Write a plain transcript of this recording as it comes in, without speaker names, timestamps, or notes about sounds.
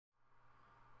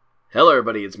Hello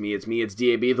everybody, it's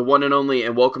DAB, the one and only,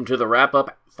 and welcome to the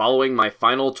wrap-up following my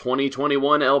final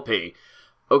 2021 LP.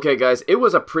 Okay guys, it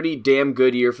was a pretty damn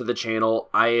good year for the channel.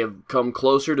 I have come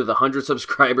closer to the 100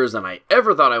 subscribers than I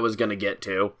ever thought I was going to get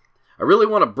to. I really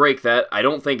want to break that. I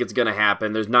don't think it's going to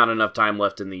happen. There's not enough time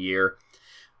left in the year.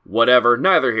 Whatever,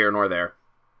 neither here nor there.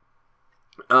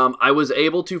 I was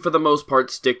able to, for the most part,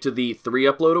 stick to the 3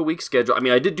 upload a week schedule. I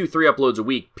mean, I did do 3 uploads a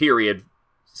week, period,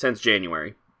 since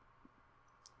January.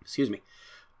 Excuse me.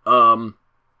 The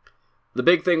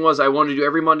big thing was I wanted to do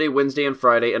every Monday, Wednesday, and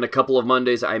Friday, and a couple of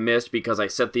Mondays I missed because I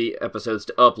set the episodes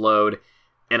to upload,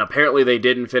 and apparently they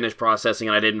didn't finish processing,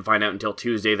 and I didn't find out until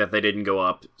Tuesday that they didn't go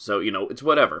up, so, you know, it's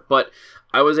whatever. But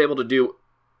I was able to do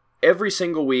every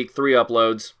single week 3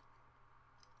 uploads,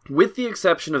 with the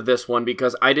exception of this one,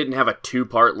 because I didn't have a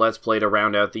 2-part Let's Play to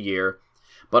round out the year.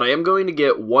 But I am going to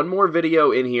get one more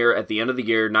video in here at the end of the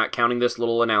year, not counting this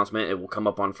little announcement. It will come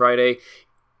up on Friday.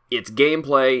 It's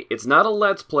gameplay. It's not a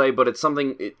Let's Play, but it's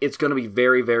something, it's going to be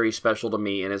very, very special to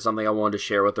me, and it's something I wanted to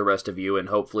share with the rest of you, and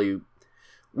hopefully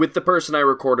with the person I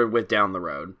recorded with down the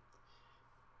road.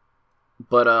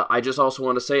 But I just also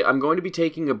want to say, I'm going to be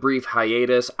taking a brief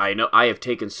hiatus. I know I have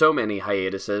taken so many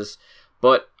hiatuses,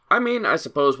 but I mean, I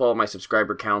suppose while my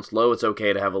subscriber count's low, it's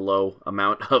okay to have a low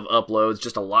amount of uploads.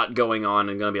 Just a lot going on,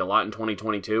 and going to be a lot in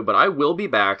 2022, but I will be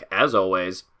back, as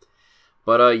always.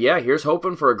 But, yeah, here's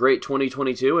hoping for a great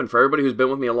 2022, and for everybody who's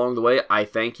been with me along the way, I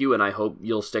thank you, and I hope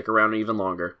you'll stick around even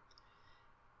longer.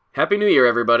 Happy New Year,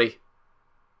 everybody!